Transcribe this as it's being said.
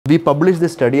We published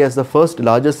this study as the first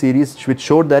larger series which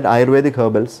showed that Ayurvedic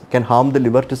herbals can harm the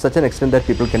liver to such an extent that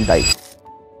people can die.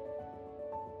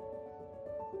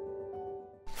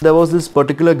 There was this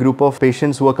particular group of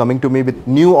patients who were coming to me with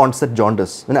new onset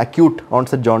jaundice, an acute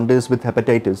onset jaundice with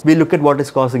hepatitis. We look at what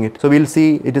is causing it. So we'll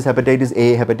see it is hepatitis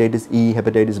A, hepatitis E,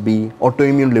 hepatitis B,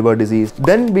 autoimmune liver disease.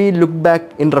 Then we look back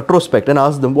in retrospect and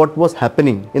ask them what was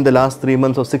happening in the last 3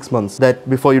 months or 6 months that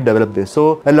before you developed this.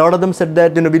 So a lot of them said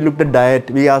that, we looked at diet,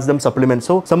 we asked them supplements.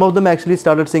 So some of them actually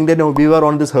started saying that, no, we were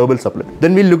on this herbal supplement.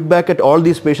 Then we looked back at all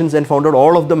these patients and found out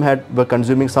all of them were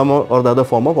consuming some or the other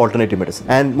form of alternative medicine.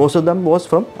 And most of them was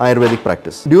from Ayurvedic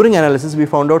practice. During analysis, we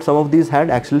found out some of these had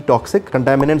actually toxic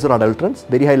contaminants or adulterants,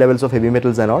 very high levels of heavy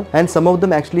metals and all, and some of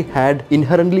them actually had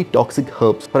inherently toxic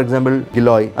herbs. For example,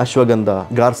 giloy, ashwagandha,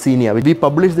 garcinia. We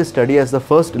published this study as the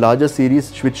first larger series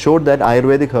which showed that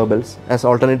Ayurvedic herbals as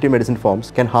alternative medicine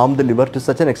forms can harm the liver to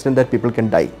such an extent that people can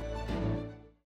die.